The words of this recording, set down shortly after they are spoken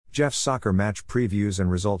Jeff's Soccer Match Previews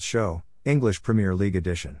and Results Show, English Premier League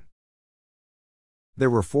Edition. There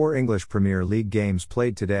were 4 English Premier League games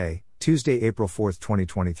played today, Tuesday, April 4,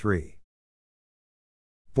 2023.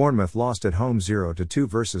 Bournemouth lost at home 0-2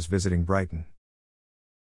 versus visiting Brighton.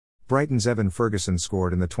 Brighton's Evan Ferguson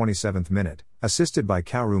scored in the 27th minute, assisted by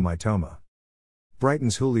Kaoru Mitoma.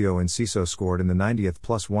 Brighton's Julio Enciso scored in the 90th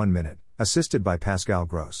 +1 minute, assisted by Pascal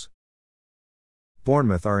Gross.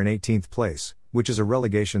 Bournemouth are in 18th place, which is a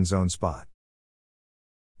relegation zone spot.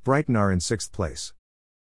 Brighton are in 6th place.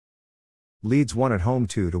 Leeds won at home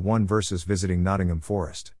 2-1 versus visiting Nottingham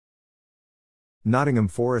Forest. Nottingham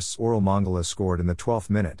Forest's Orel Mangala scored in the 12th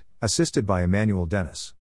minute, assisted by Emmanuel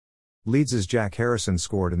Dennis. Leeds's Jack Harrison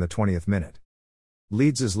scored in the 20th minute.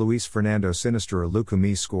 Leeds's Luis Fernando Sinisterra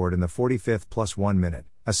Lukumi scored in the 45th +1 minute,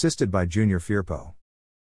 assisted by Junior Firpo.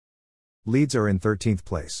 Leeds are in 13th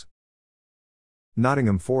place.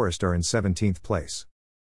 Nottingham Forest are in 17th place.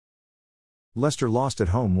 Leicester lost at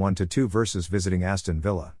home 1-2 versus visiting Aston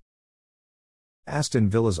Villa. Aston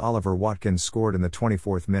Villa's Oliver Watkins scored in the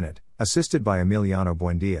 24th minute, assisted by Emiliano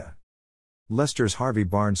Buendia. Leicester's Harvey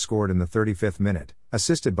Barnes scored in the 35th minute,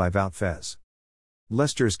 assisted by Wout Faes.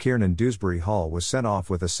 Leicester's Kiernan Dewsbury Hall was sent off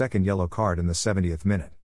with a second yellow card in the 70th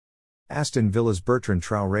minute. Aston Villa's Bertrand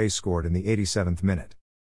Traoré scored in the 87th minute.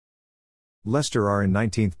 Leicester are in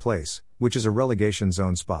 19th place, which is a relegation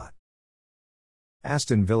zone spot.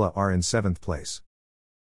 Aston Villa are in 7th place.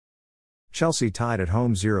 Chelsea tied at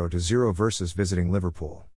home 0-0 versus visiting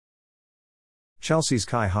Liverpool. Chelsea's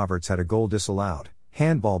Kai Havertz had a goal disallowed,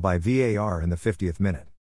 handball by VAR in the 50th minute.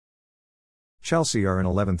 Chelsea are in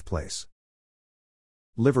 11th place.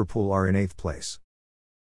 Liverpool are in 8th place.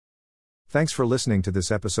 Thanks for listening to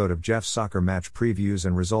this episode of Jeff's Soccer Match Previews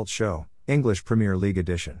and Results Show, English Premier League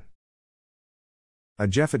Edition. A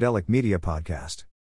Jeffadelic Media Podcast.